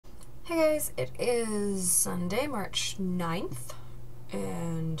Hey guys, it is Sunday, March 9th,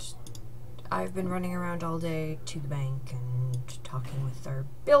 and I've been running around all day to the bank and talking with our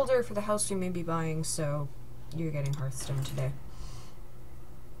builder for the house we may be buying, so you're getting Hearthstone today.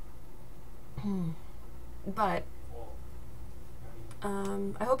 But,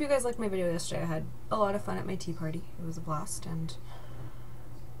 I hope you guys liked my video yesterday. I had a lot of fun at my tea party. It was a blast, and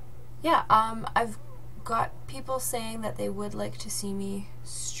yeah, I've got people saying that they would like to see me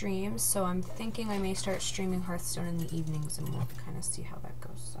stream, so I'm thinking I may start streaming Hearthstone in the evenings and we'll kind of see how that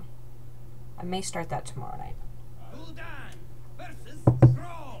goes. So I may start that tomorrow night.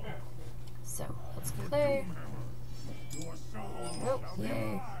 So let's play. Oh,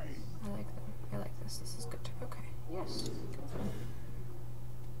 yay. I like that. I like this. This is good. Okay. Yes.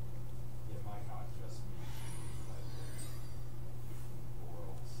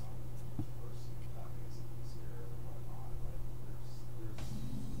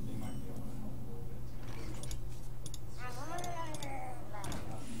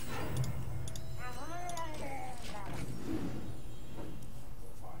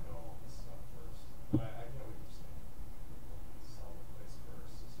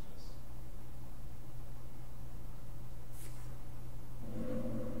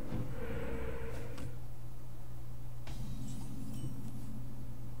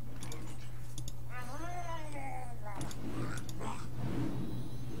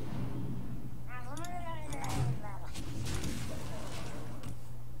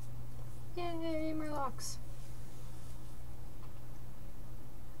 Yay, Warlocks.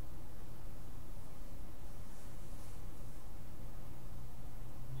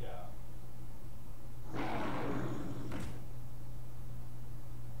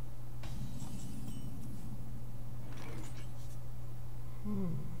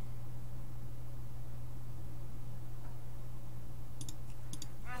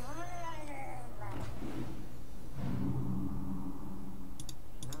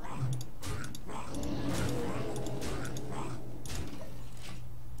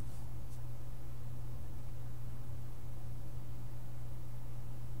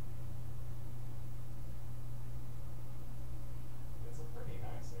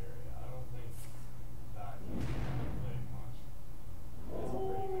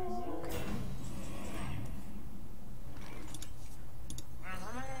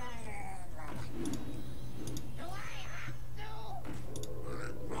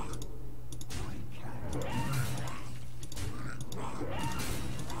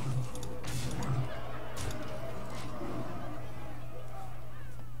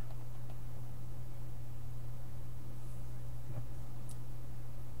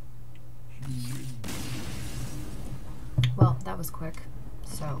 Well, that was quick,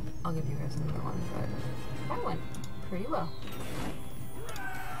 so I'll give you guys another one, but that went pretty well.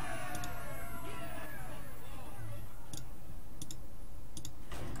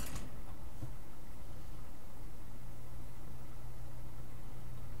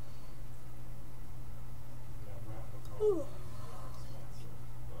 Ooh.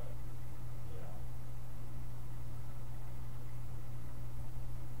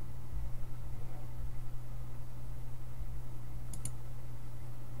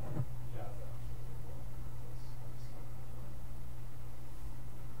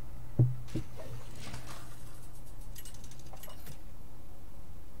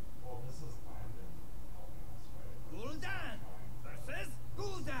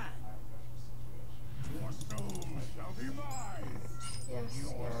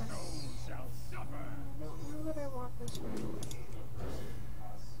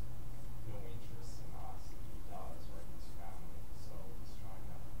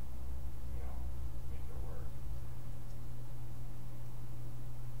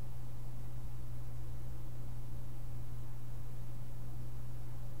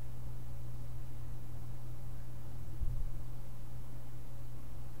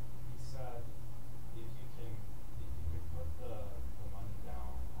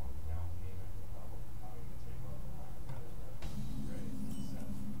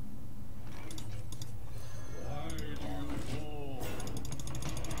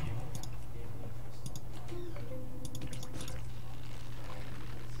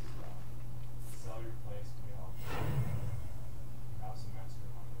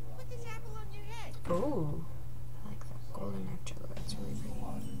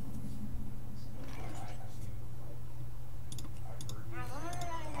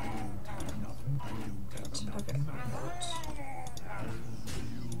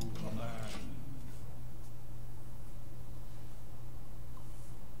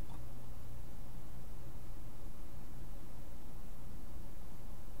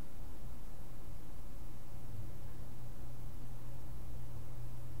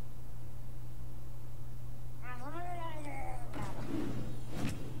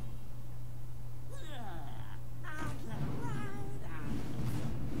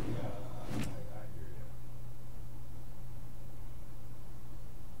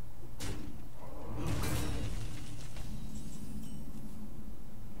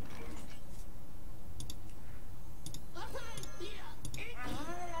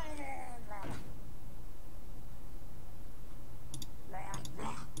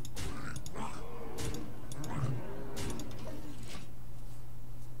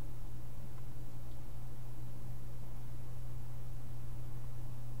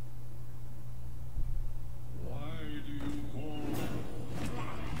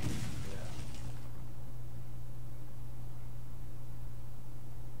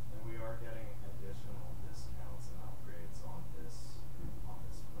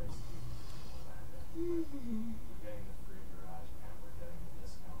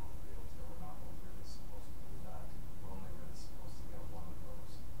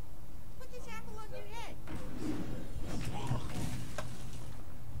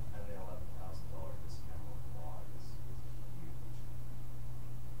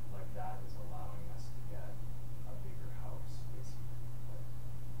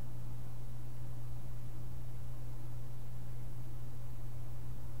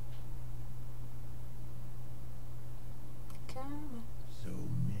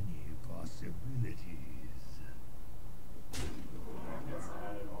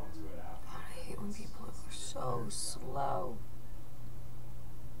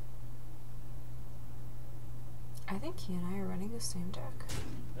 I think he and I are running the same deck.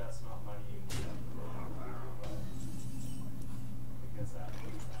 That's not money you need up the road, because that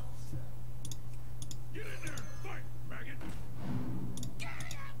was balanced out. Get in there and fight, maggot!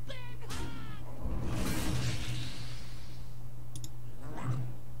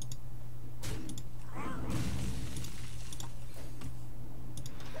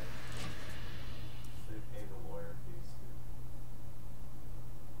 They pay the lawyer fees too.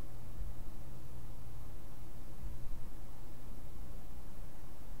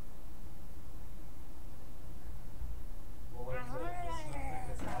 Well, like, the stuff that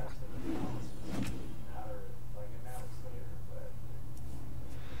gets added to the balance doesn't matter, like, it matters later, but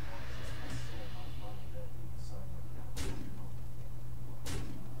as long as it's not so much money that you decide what counts, you know?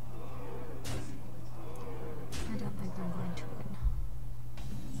 That's the only time. I don't think I'm going to win.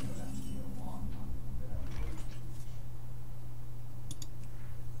 So it has to be a long month, but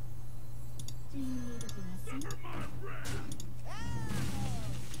Do you need a blessing? Suffer my wrath!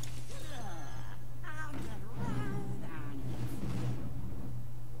 I'll get right on it.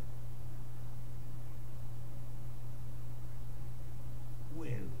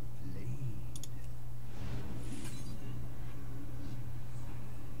 Well played.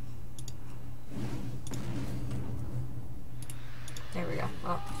 There we go.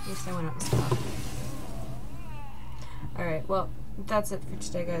 Well, at least I went up and stopped. Alright, well, that's it for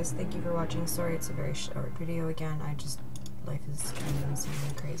today, guys. Thank you for watching. Sorry it's a very short video again. Life is kind of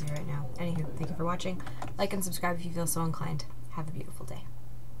insanely crazy right now. Anywho, thank you for watching. Like and subscribe if you feel so inclined. Have a beautiful day.